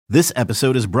This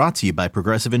episode is brought to you by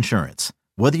Progressive Insurance.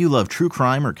 Whether you love true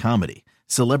crime or comedy,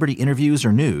 celebrity interviews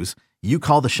or news, you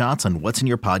call the shots on what's in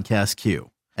your podcast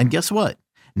queue. And guess what?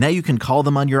 Now you can call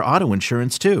them on your auto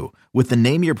insurance too with the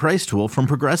Name Your Price tool from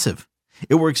Progressive.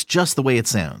 It works just the way it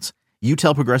sounds. You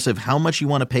tell Progressive how much you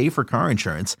want to pay for car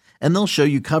insurance, and they'll show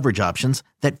you coverage options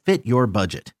that fit your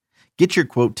budget. Get your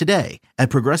quote today at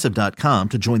Progressive.com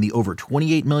to join the over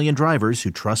 28 million drivers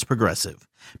who trust Progressive.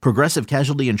 Progressive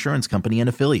Casualty Insurance Company and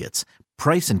Affiliates.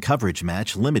 Price and coverage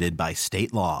match limited by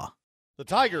state law. The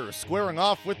Tigers squaring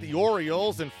off with the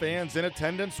Orioles and fans in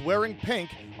attendance wearing pink,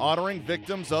 honoring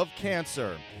victims of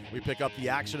cancer. We pick up the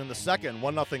action in the second,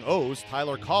 1-0 O's,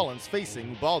 Tyler Collins facing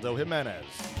Ubaldo Jimenez.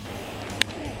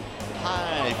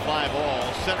 High fly ball,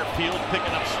 center field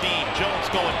picking up steam. Jones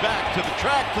going back to the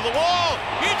track, to the wall.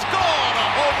 It's gone! A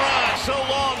home run! So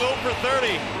long, over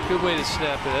 30. Good way to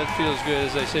snap it. That feels good.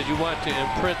 As I said, you want to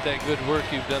imprint that good work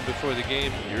you've done before the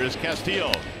game. Here is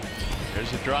Castillo.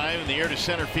 There's a drive in the air to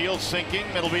center field, sinking.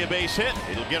 That'll be a base hit.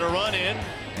 It'll get a run in.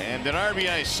 And an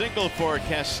RBI single for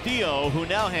Castillo, who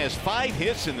now has 5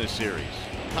 hits in this series.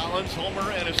 Collins, homer,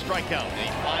 and a strikeout. And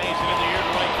he flies it in the air to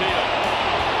right field.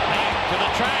 To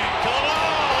the track, to the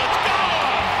wall, it's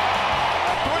gone!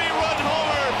 A 3-run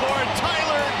homer for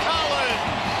Tyler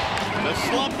Collins. The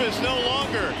slump is no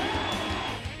longer.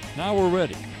 Now we're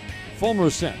ready. Fulmer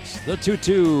sends the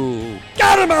 2-2.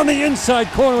 Got him on the inside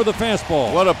corner with a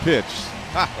fastball. What a pitch.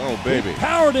 Oh, baby. He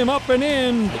powered him up and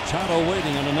in. Machado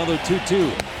waiting on another 2-2.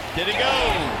 Did he go?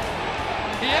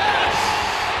 Yes!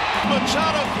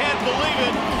 Machado can't believe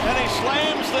it, and he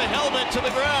slams the helmet to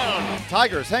the ground.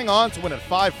 Tigers hang on to win at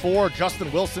 5-4.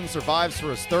 Justin Wilson survives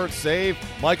for his third save.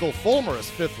 Michael Fulmer his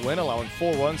 5th win, allowing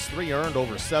 4 runs, 3 earned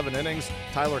over 7 innings.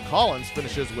 Tyler Collins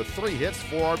finishes with 3 hits,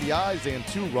 4 RBIs, and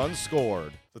 2 runs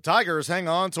scored. The Tigers hang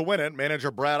on to win it. Manager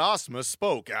Brad Ausmus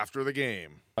spoke after the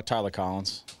game. Tyler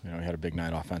Collins, he had a big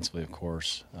night offensively, of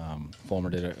course. Fulmer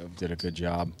did a good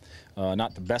job.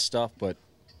 Not the best stuff, but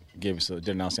did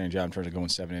an outstanding job in terms of going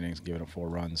 7 innings, giving up 4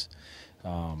 runs.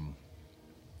 And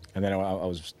then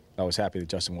I was happy that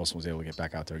Justin Wilson was able to get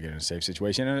back out there and get in a safe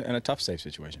situation and a tough safe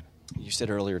situation. You said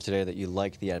earlier today that you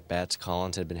liked the at-bats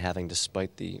Collins had been having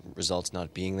despite the results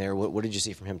not being there. What did you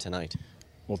see from him tonight?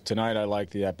 Well, tonight I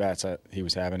liked the at-bats that he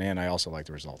was having, and I also liked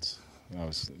the results. That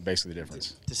was basically the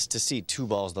difference. To see 2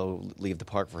 balls, though, leave the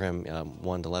park for him,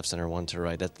 one to left center, one to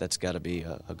right, that's got to be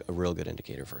a real good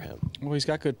indicator for him. Well, he's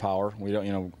got good power.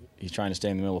 He's trying to stay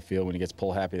in the middle of the field. When he gets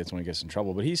pull happy, that's when he gets in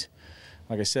trouble. But he's,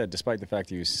 like I said, despite the fact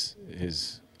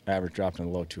his average dropped in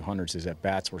the low 200s, his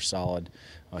at-bats were solid.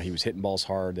 He was hitting balls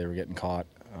hard. They were getting caught.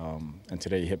 And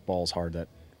today he hit balls hard that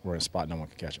were in a spot no one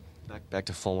could catch him. Back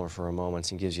to Fulmer for a moment.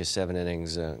 He gives you 7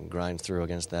 innings, grind through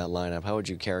against that lineup. How would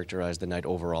you characterize the night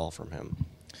overall from him?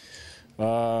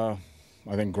 I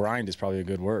think grind is probably a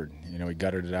good word. He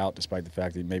gutted it out despite the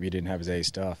fact that maybe he didn't have his A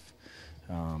stuff.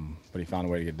 But he found a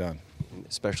way to get done.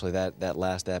 Especially that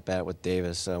last at-bat with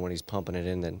Davis when he's pumping it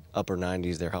in the upper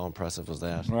 90s there. How impressive was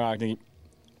that? Well, I think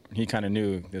he kind of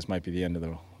knew this might be the end of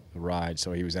the ride,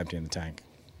 so he was emptying the tank.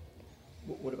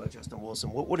 What about Justin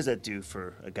Wilson? What does that do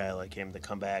for a guy like him to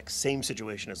come back? Same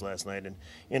situation as last night, and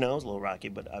it was a little rocky,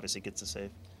 but obviously gets a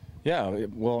save. Yeah,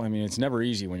 it's never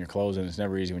easy when you're closing. It's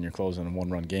never easy when you're closing a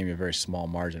 1-run game. You have a very small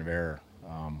margin of error.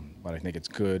 But I think it's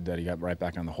good that he got right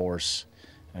back on the horse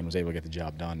and was able to get the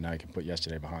job done. Now he can put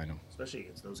yesterday behind him. Especially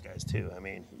against those guys, too.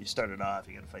 You started off,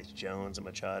 you got to face Jones and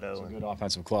Machado. It's a good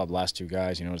offensive club. Last 2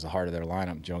 guys, it was the heart of their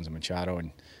lineup, Jones and Machado. And,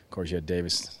 of course, you had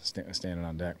Davis standing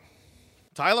on deck.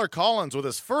 Tyler Collins with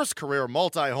his first career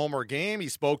multi-homer game. He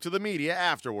spoke to the media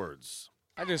afterwards.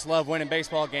 I just love winning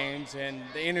baseball games, and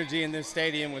the energy in this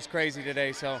stadium was crazy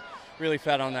today, so really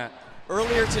fed on that.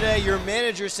 Earlier today, your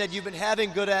manager said you've been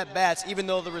having good at-bats, even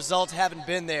though the results haven't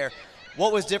been there.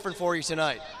 What was different for you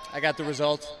tonight? I got the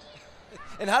results.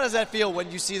 And how does that feel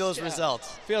when you see those results?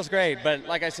 Feels great, but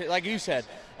like you said,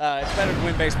 it's better to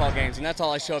win baseball games, and that's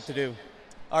all I show up to do.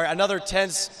 All right, another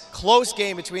tense, close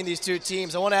game between these 2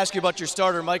 teams. I want to ask you about your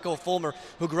starter, Michael Fulmer,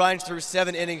 who grinds through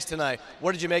 7 innings tonight.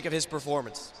 What did you make of his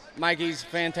performance? Mikey's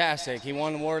fantastic. He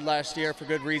won an award last year for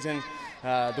good reason.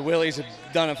 The Willies have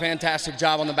done a fantastic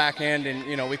job on the back end,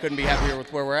 and, we couldn't be happier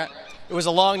with where we're at. It was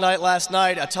a long night last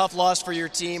night, a tough loss for your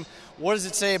team. What does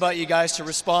it say about you guys to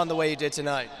respond the way you did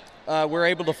tonight? We're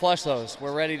able to flush those.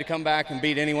 We're ready to come back and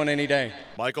beat anyone any day.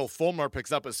 Michael Fulmer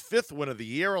picks up his 5th win of the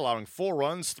year, allowing 4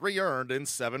 runs, 3 earned in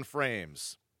 7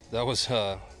 frames. That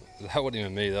wasn't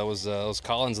even me. That was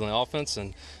Collins in the offense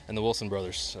and the Wilson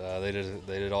brothers. They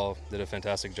did a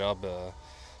fantastic job.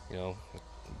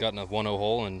 Got in a 1-0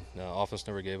 hole, and offense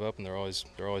never gave up, and they're always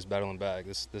battling back.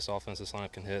 This offense, this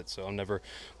lineup can hit, so we're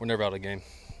never out of the game.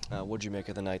 What'd you make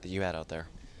of the night that you had out there?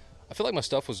 I feel like my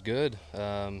stuff was good.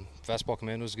 Fastball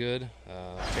command was good.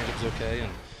 Changeup was okay,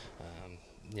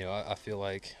 and I feel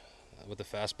like with the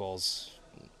fastballs,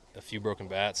 a few broken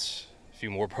bats, a few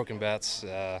more broken bats.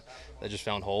 They just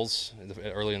found holes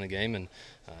early in the game, and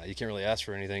you can't really ask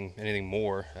for anything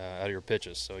more out of your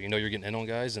pitches. So you're getting in on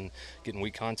guys and getting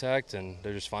weak contact, and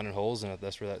they're just finding holes, and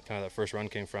that's where that first run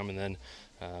came from. And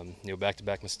then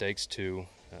back-to-back mistakes to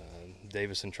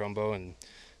Davis and Trumbo, and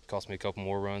cost me a couple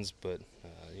more runs. But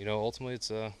ultimately, it's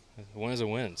a win is a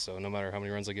win. So no matter how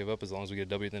many runs I give up, as long as we get a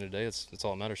W at the end of the day, it's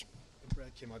all that matters.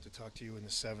 Brad came out to talk to you in the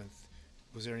 7th.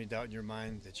 Was there any doubt in your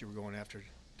mind that you were going after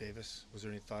Davis? Was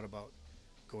there any thought about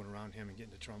going around him and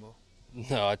getting to Trumbo?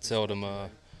 No, I told him.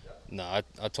 I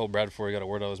told Brad before he got a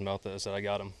word out of his mouth that I said I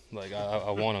got him. Like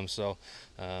I want him. So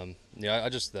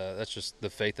that's just the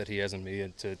faith that he has in me,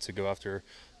 and to go after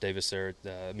Davis there,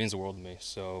 it means the world to me.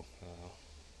 So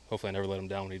hopefully I never let him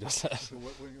down when he does that. So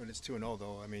when it's 2-0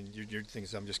 though, I mean, your thing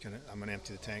is I'm gonna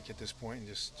empty the tank at this point and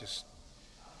just.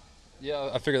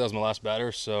 Yeah, I figured that was my last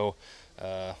batter, so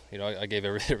I gave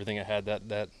everything I had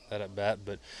that at bat.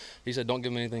 But he said, "Don't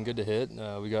give him anything good to hit.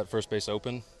 We got first base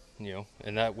open."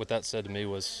 And what that said to me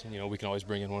was, we can always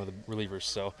bring in one of the relievers.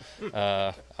 So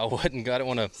I didn't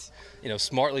want to,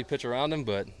 smartly pitch around him,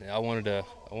 but I wanted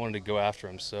to go after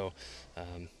him. So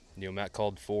Matt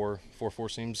called four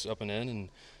seams up and in, and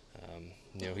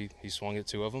he swung at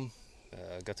 2 of them.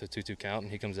 Got to a 2-2 count,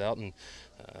 and he comes out, and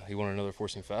he wanted another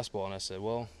 4-seam fastball. And I said,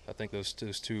 well, I think the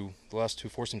last 2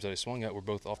 4-seams that he swung at were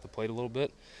both off the plate a little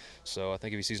bit. So I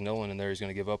think if he sees Nolan in there, he's going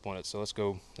to give up on it. So let's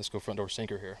go front door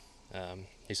sinker here.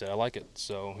 He said, I like it.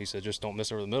 So he said, just don't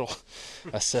miss over the middle.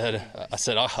 I said,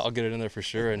 I'll get it in there for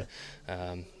sure. And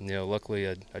luckily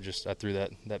I threw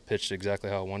that pitch exactly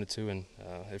how I wanted to, and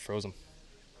it froze him.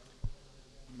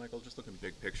 Michael, just looking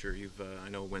big picture, I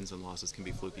know wins and losses can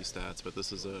be fluky stats, but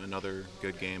this is another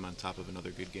good game on top of another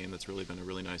good game. That's really been a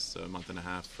really nice month and a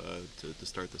half to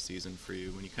start the season for you.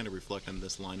 When you kind of reflect on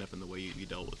this lineup and the way you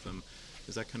dealt with them,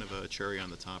 is that kind of a cherry on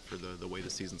the top for the way the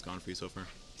season's gone for you so far?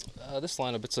 This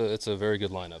lineup, it's a very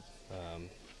good lineup.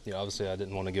 Obviously I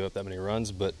didn't want to give up that many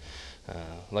runs, but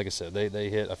like I said, they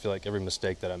hit, I feel like, every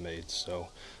mistake that I made. So,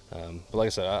 but like I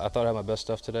said, I thought I had my best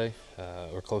stuff today,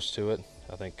 or close to it.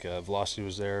 I think velocity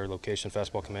was there, location,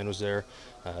 fastball command was there.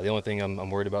 The only thing I'm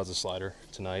worried about is the slider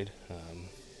tonight.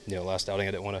 Last outing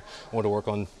I wanted to work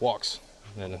on walks,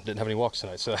 and I didn't have any walks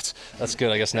tonight, so that's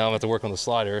good. I guess now I'm going to have to work on the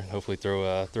slider and hopefully throw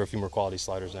a few more quality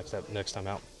sliders next time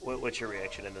out. What's your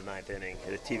reaction in the 9th inning?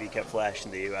 The TV kept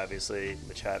flashing to you, obviously,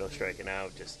 Machado striking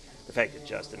out, just the fact that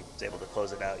Justin was able to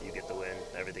close it out, you get the win,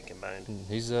 everything combined.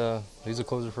 He's a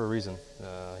closer for a reason.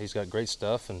 He's got great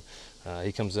stuff, and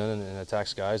he comes in and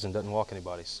attacks guys and doesn't walk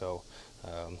anybody. So,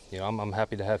 I'm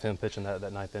happy to have him pitching that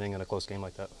 9th inning in a close game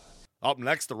like that. Up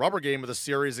next, the rubber game of the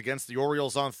series against the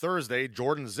Orioles on Thursday,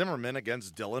 Jordan Zimmermann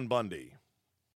against Dylan Bundy.